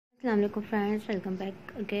Assalamualaikum friends, welcome back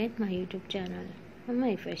again my YouTube channel and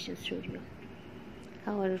my fashion studio.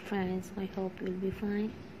 How are you friends? I hope you will be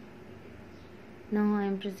fine. Now I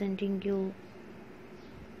am presenting you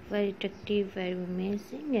very attractive, very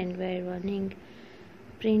amazing and very running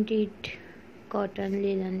printed cotton,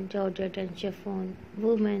 linen, georgette and chiffon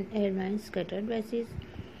women airline skater dresses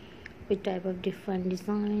with type of different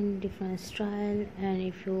design, different style, and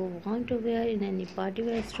if you want to wear in any party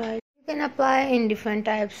wear style, you can apply in different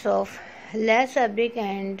types of lace fabric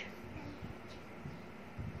and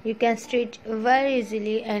you can stitch very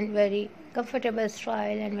easily and very comfortable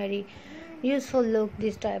style and very useful look.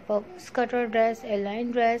 This type of skater dress,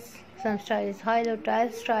 airline dress, some style is high-low tie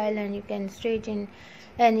style and you can stitch in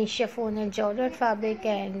any chiffon and georgette fabric,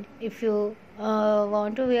 and if you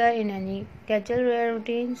want to wear in any casual wear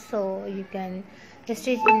routine, so you can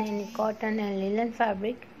stitch in any cotton and linen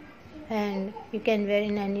fabric, and you can wear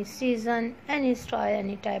in any season, any style,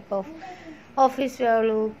 any type of office wear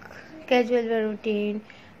look, casual wear routine,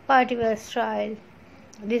 party wear style.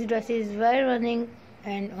 This dress is very running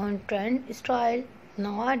and on trend style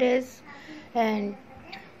nowadays, and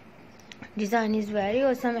design is very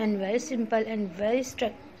awesome and very simple and very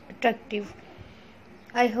attractive.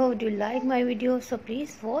 I hope you like my video, so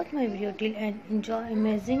please watch my video till and enjoy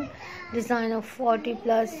amazing design of 40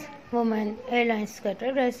 plus women airline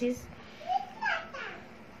skater dresses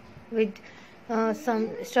with some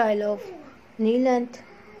style of knee length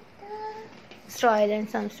style and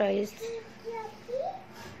some styles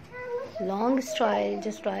long style.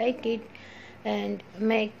 Just like it and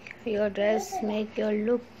make your dress, make your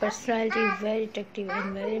look, personality very attractive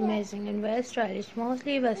and very amazing and very stylish.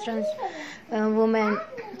 Mostly western women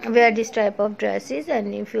wear this type of dresses,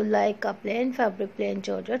 and if you like a plain fabric, plain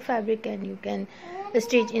georgette fabric, and you can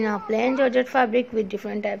stitch in a plain georgette fabric with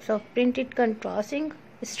different types of printed contrasting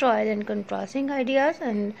style and contrasting ideas,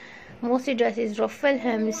 and mostly dress is ruffle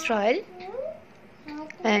hem style.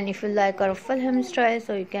 And if you like a ruffle hem style,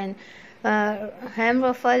 so you can hem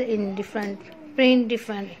ruffle in different print,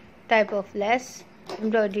 different type of lace,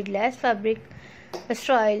 embroidered lace fabric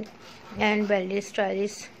style, and belly style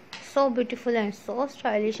is so beautiful and so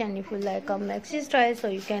stylish. And if you like a maxi style, so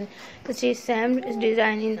you can stitch same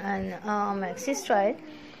design in an maxi style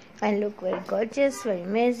and look very gorgeous, very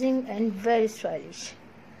amazing and very stylish.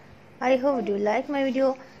 I hope you like my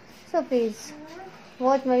video, so please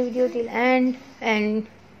watch my video till end and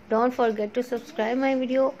don't forget to subscribe my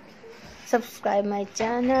video, subscribe my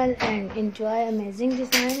channel, and enjoy amazing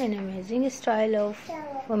design and amazing style of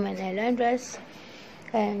women airline dress,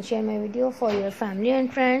 and share my video for your family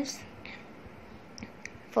and friends.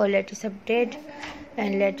 For latest update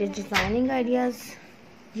and latest designing ideas,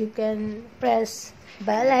 you can press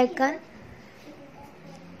bell icon.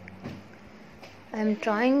 I'm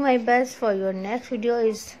trying my best for your next video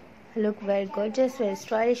is look very gorgeous, very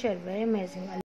stylish and very amazing.